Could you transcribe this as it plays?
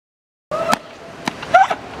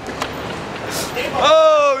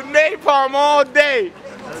Oh, napalm all day.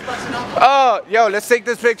 Oh, yo, let's take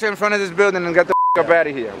this picture in front of this building and get the up out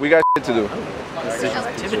of here. We got shit to do.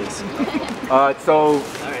 So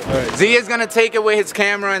Z is gonna take it with his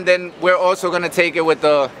camera, and then we're also gonna take it with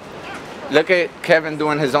the. Look at Kevin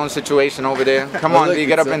doing his own situation over there. Come on, Z,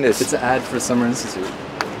 get up in this. It's an ad for Summer Institute.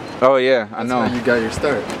 Oh yeah, I know. That's how you got your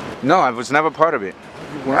start. No, I was never part of it.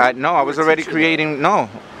 No, I was already creating. No,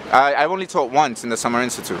 I only taught once in the Summer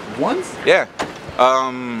Institute. Once? Yeah.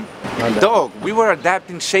 Dog, we were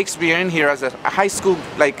adapting Shakespeare in here as a high school,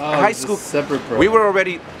 high school. Separate program. We were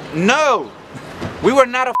already. No, we were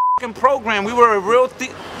not a fucking program. We were a real.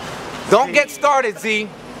 Don't get started, Z.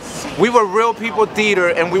 We were Real People Theater,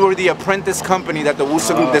 and we were the apprentice company that the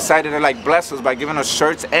Wooster Group decided to bless us by giving us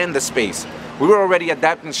shirts and the space. We were already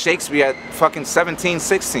adapting Shakespeare at fucking 17,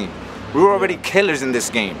 16. We were already killers in this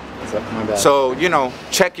game. So, you know,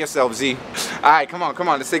 check yourself, Z. All right, come on,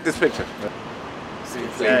 let's take this picture.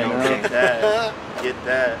 Get that. Get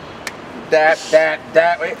that.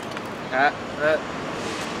 That, wait.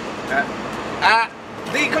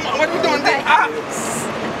 D, come on, what are you doing, D?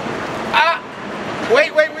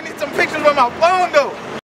 Wait, we need some pictures with my phone, though.